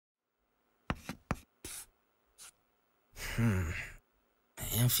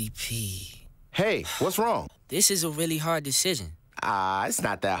MVP. Hey, what's wrong? This is a really hard decision. It's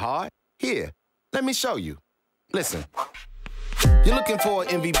not that hard. Here, let me show you. Listen. You're looking for an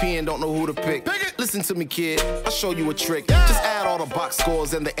MVP and don't know who to pick. Listen to me, kid. I'll show you a trick. Just add all the box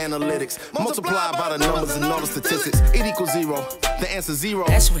scores and the analytics. Multiply by the numbers and all the statistics. It equals 0. The answer's 0.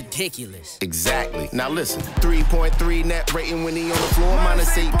 That's ridiculous. Exactly. Now listen. 3.3 net rating when he on the floor.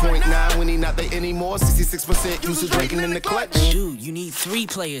 Minus 8.9 when he not there anymore. 66% usage rating in the clutch. Dude, you need 3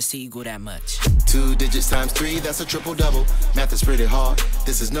 players to equal that much. 2 digits times 3, that's a triple-double. Math is pretty hard,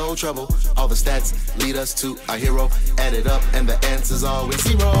 this is no trouble. All the stats lead us to a hero. Add it up and the answer's always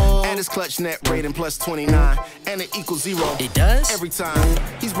 0. And his clutch net rating plus 29, and it equals 0. It does? Every time.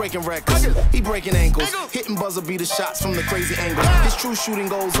 He's breaking records, he breaking ankles, hitting buzzer beater shots from the crazy angles. His true shooting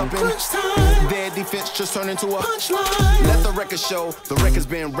goes up in their defense just turned into a punchline. Let the record show, the record's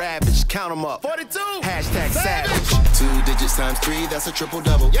been ravaged. Count them up. 42. Hashtag savage. 2 digits times 3, that's a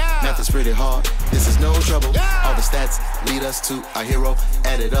triple-double. Math is pretty hard, this is no trouble. All the stats lead us to a hero.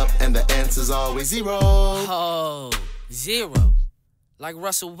 Add it up and the answer's always 0. Oh, 0. Like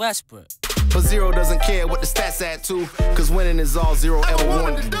Russell Westbrook. But 0 doesn't care what the stats add to, cause winning is all 0 ever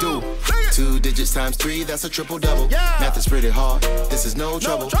wanted to do. 2 digits times 3, that's a triple-double. Math is pretty hard, this is no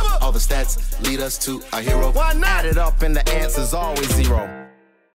trouble. All the stats lead us to a hero. Add it up and the answer's always 0.